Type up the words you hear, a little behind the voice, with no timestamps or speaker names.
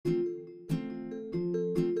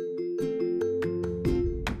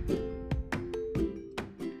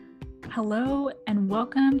Hello, and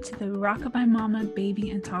welcome to the Rockabye Mama Baby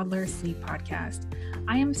and Toddler Sleep Podcast.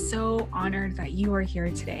 I am so honored that you are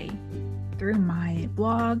here today. Through my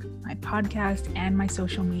blog, my podcast, and my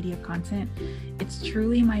social media content, it's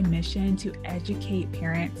truly my mission to educate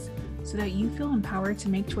parents so that you feel empowered to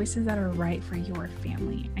make choices that are right for your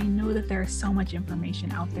family. I know that there is so much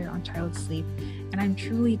information out there on child sleep, and I'm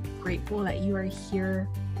truly grateful that you are here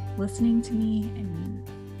listening to me and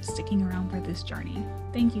sticking around for this journey.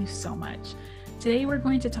 Thank you so much. Today we're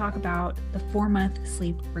going to talk about the 4-month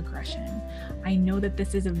sleep regression. I know that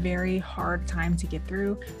this is a very hard time to get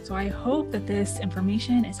through, so I hope that this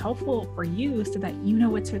information is helpful for you so that you know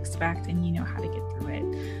what to expect and you know how to get through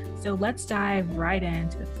it. So let's dive right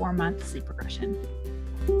into the 4-month sleep regression.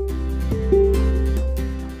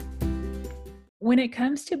 When it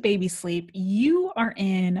comes to baby sleep, you are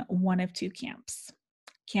in one of two camps.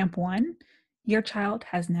 Camp 1, your child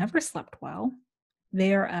has never slept well.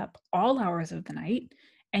 They are up all hours of the night,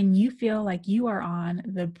 and you feel like you are on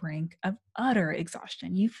the brink of utter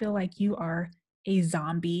exhaustion. You feel like you are a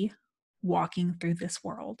zombie walking through this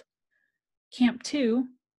world. Camp 2,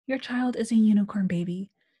 your child is a unicorn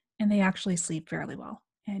baby, and they actually sleep fairly well.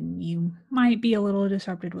 And you might be a little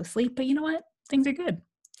disrupted with sleep, but you know what? Things are good.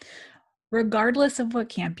 Regardless of what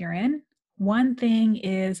camp you're in, one thing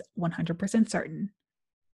is 100% certain.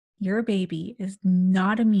 Your baby is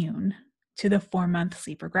not immune to the 4-month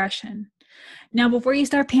sleep regression. Now, before you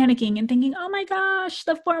start panicking and thinking, oh my gosh,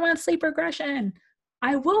 the 4-month sleep regression,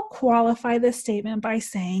 I will qualify this statement by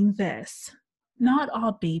saying this. Not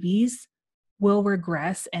all babies will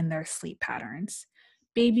regress in their sleep patterns.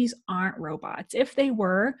 Babies aren't robots. If they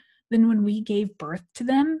were, then when we gave birth to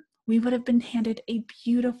them, we would have been handed a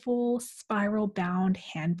beautiful spiral-bound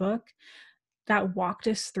handbook that walked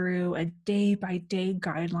us through a day-by-day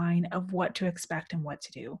guideline of what to expect and what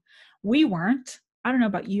to do. We weren't. I don't know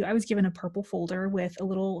about you. I was given a purple folder with a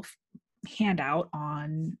little handout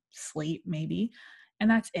on sleep, maybe, and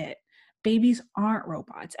that's it. Babies aren't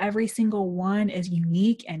robots. Every single one is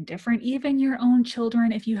unique and different. Even your own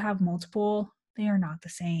children, if you have multiple, they are not the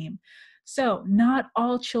same. So not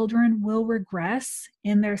all children will regress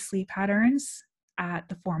in their sleep patterns at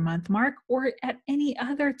the 4-month mark or at any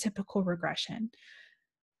other typical regression.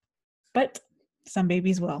 But some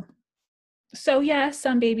babies will. So yes,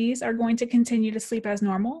 some babies are going to continue to sleep as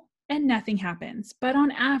normal and nothing happens. But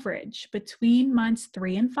on average, between months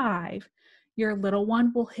 3 and 5, your little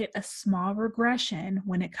one will hit a small regression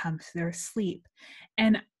when it comes to their sleep.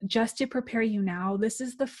 And just to prepare you now, this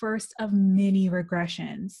is the first of many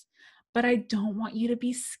regressions. But I don't want you to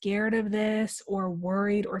be scared of this or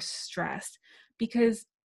worried or stressed, because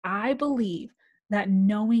I believe that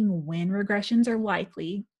knowing when regressions are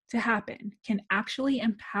likely to happen can actually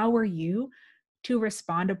empower you to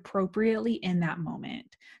respond appropriately in that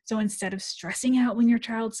moment. So instead of stressing out when your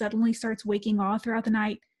child suddenly starts waking all throughout the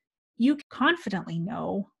night, you confidently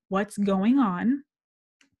know what's going on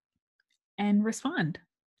and respond.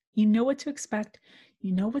 You know what to expect,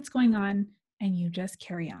 you know what's going on, and you just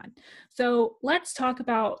carry on. So let's talk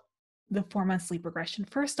about the 4-month sleep regression.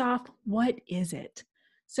 First off, what is it?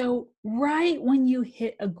 So right when you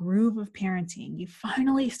hit a groove of parenting, you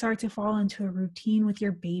finally start to fall into a routine with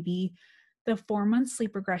your baby, the 4-month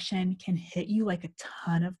sleep regression can hit you like a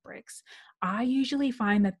ton of bricks. I usually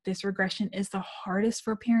find that this regression is the hardest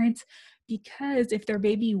for parents because if their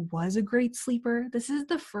baby was a great sleeper, this is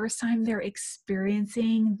the first time they're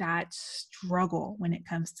experiencing that struggle when it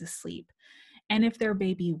comes to sleep. And if their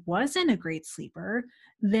baby wasn't a great sleeper,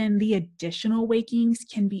 then the additional wakings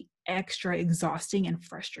can be extra exhausting and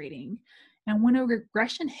frustrating. And when a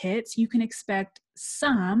regression hits, you can expect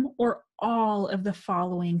some or all of the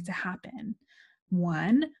following to happen.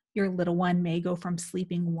 1, your little one may go from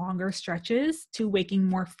sleeping longer stretches to waking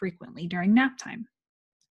more frequently during nap time.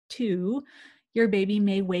 2, your baby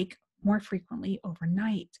may wake more frequently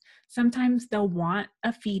overnight. Sometimes they'll want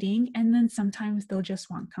a feeding, and then sometimes they'll just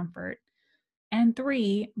want comfort. And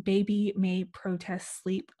 3, baby may protest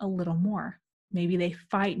sleep a little more. Maybe they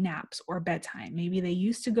fight naps or bedtime. Maybe they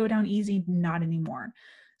used to go down easy, not anymore.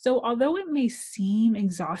 So although it may seem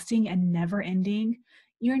exhausting and never ending,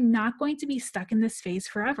 you're not going to be stuck in this phase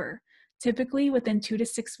forever. Typically, within 2 to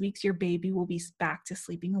 6 weeks, your baby will be back to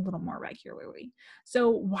sleeping a little more regularly. So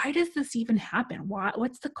why does this even happen?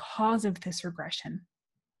 What's the cause of this regression?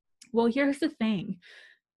 Well, here's the thing.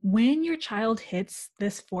 When your child hits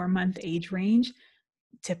this 4-month age range,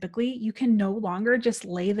 typically you can no longer just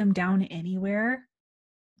lay them down anywhere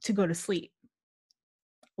to go to sleep.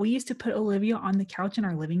 We used to put Olivia on the couch in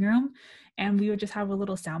our living room, and we would just have a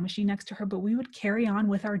little sound machine next to her, but we would carry on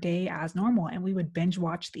with our day as normal, and we would binge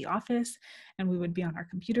watch The Office, and we would be on our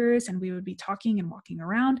computers, and we would be talking and walking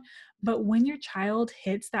around. But when your child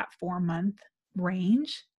hits that 4-month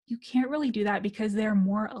range, you can't really do that because they're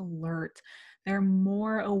more alert. They're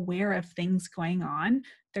more aware of things going on.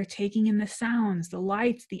 They're taking in the sounds, the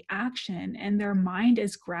lights, the action, and their mind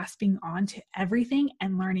is grasping onto everything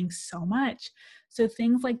and learning so much. So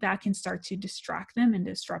things like that can start to distract them and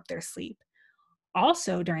disrupt their sleep.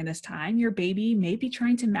 Also, during this time, your baby may be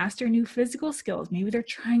trying to master new physical skills. Maybe they're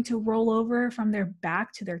trying to roll over from their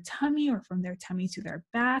back to their tummy or from their tummy to their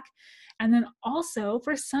back. And then also,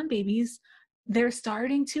 for some babies, they're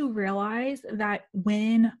starting to realize that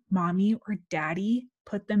when mommy or daddy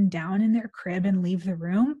put them down in their crib and leave the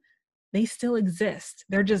room, they still exist.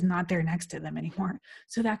 They're just not there next to them anymore.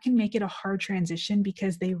 So that can make it a hard transition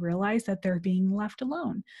because they realize that they're being left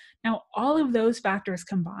alone. Now, all of those factors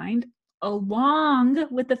combined, along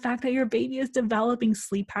with the fact that your baby is developing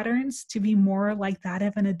sleep patterns to be more like that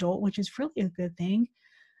of an adult, which is really a good thing,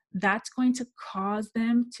 that's going to cause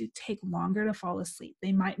them to take longer to fall asleep.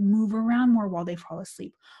 They might move around more while they fall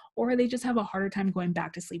asleep, or they just have a harder time going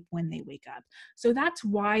back to sleep when they wake up. So that's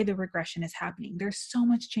why the regression is happening. There's so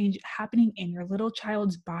much change happening in your little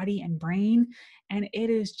child's body and brain, and it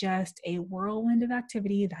is just a whirlwind of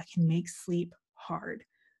activity that can make sleep hard.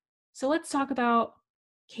 So let's talk about,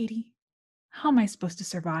 Katie, how am I supposed to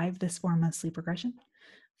survive this 4-month sleep regression?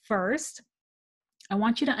 First, I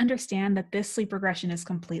want you to understand that this sleep regression is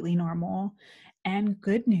completely normal, and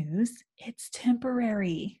good news, it's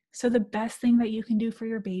temporary. So the best thing that you can do for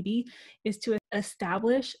your baby is to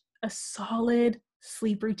establish a solid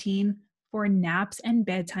sleep routine for naps and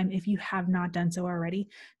bedtime. If you have not done so already,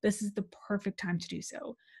 this is the perfect time to do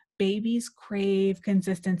so. Babies crave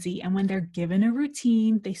consistency, and when they're given a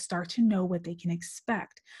routine, they start to know what they can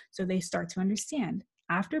expect. So they start to understand.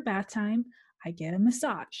 After bath time, I get a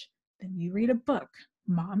massage. Then we read a book,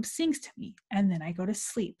 mom sings to me, and then I go to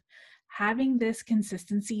sleep. Having this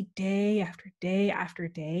consistency day after day after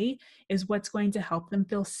day is what's going to help them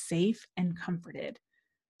feel safe and comforted.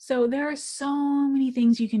 So there are so many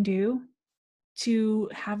things you can do to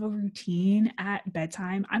have a routine at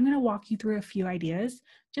bedtime. I'm going to walk you through a few ideas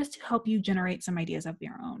just to help you generate some ideas of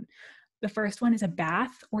your own. The first one is a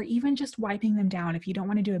bath, or even just wiping them down. If you don't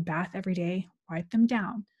want to do a bath every day, wipe them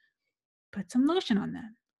down. Put some lotion on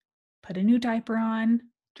them. Put a new diaper on,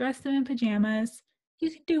 dress them in pajamas. You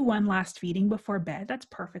can do one last feeding before bed. That's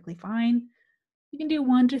perfectly fine. You can do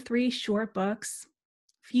 1 to 3 short books,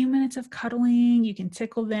 a few minutes of cuddling. You can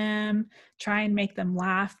tickle them, try and make them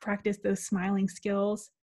laugh, practice those smiling skills,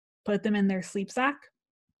 put them in their sleep sack,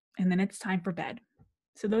 and then it's time for bed.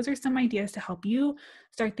 So those are some ideas to help you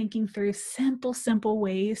start thinking through simple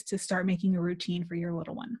ways to start making a routine for your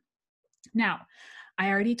little one. Now, I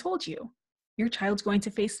already told you, your child's going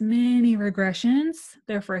to face many regressions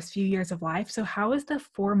their first few years of life. So how is the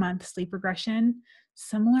 4-month sleep regression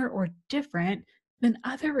similar or different than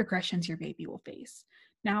other regressions your baby will face?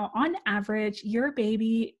 Now, on average, your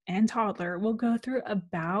baby and toddler will go through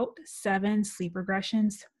about 7 sleep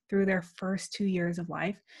regressions through their first 2 years of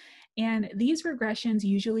life. And these regressions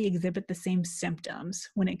usually exhibit the same symptoms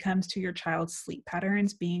when it comes to your child's sleep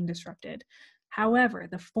patterns being disrupted. However,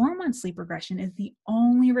 the 4-month sleep regression is the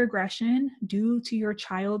only regression due to your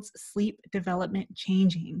child's sleep development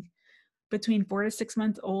changing. Between 4 to 6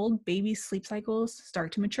 months old, babies' sleep cycles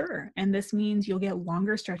start to mature, and this means you'll get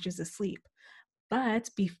longer stretches of sleep. But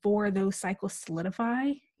before those cycles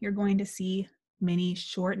solidify, you're going to see many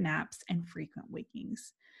short naps and frequent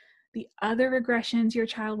wakings. The other regressions your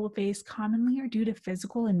child will face commonly are due to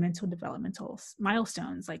physical and mental developmental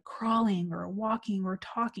milestones like crawling or walking or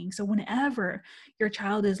talking. So whenever your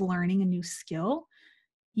child is learning a new skill,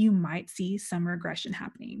 you might see some regression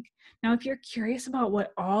happening. Now, if you're curious about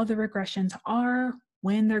what all the regressions are,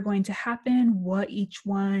 when they're going to happen, what each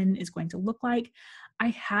one is going to look like, I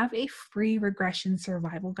have a free regression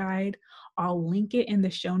survival guide. I'll link it in the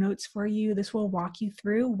show notes for you. This will walk you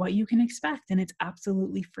through what you can expect, and it's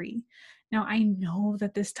absolutely free. Now, I know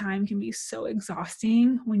that this time can be so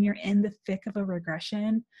exhausting when you're in the thick of a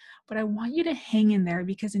regression, but I want you to hang in there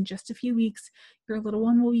because in just a few weeks, your little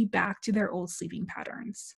one will be back to their old sleeping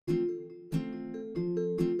patterns.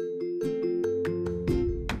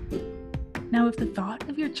 Now, if the thought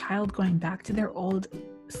of your child going back to their old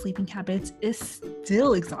sleeping habits is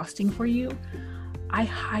still exhausting for you, I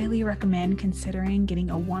highly recommend considering getting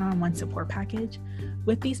a one-on-one support package.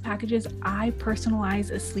 With these packages, I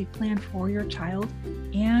personalize a sleep plan for your child,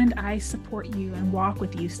 and I support you and walk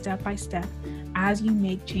with you step by step as you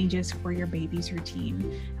make changes for your baby's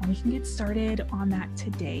routine. And we can get started on that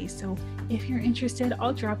today. So if you're interested,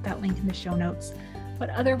 I'll drop that link in the show notes. But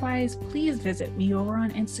otherwise, please visit me over on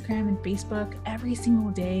Instagram and Facebook. Every single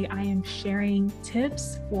day, I am sharing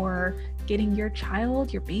tips for getting your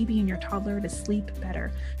child, your baby, and your toddler to sleep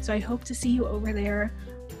better. So I hope to see you over there.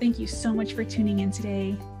 Thank you so much for tuning in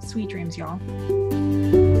today. Sweet dreams, y'all.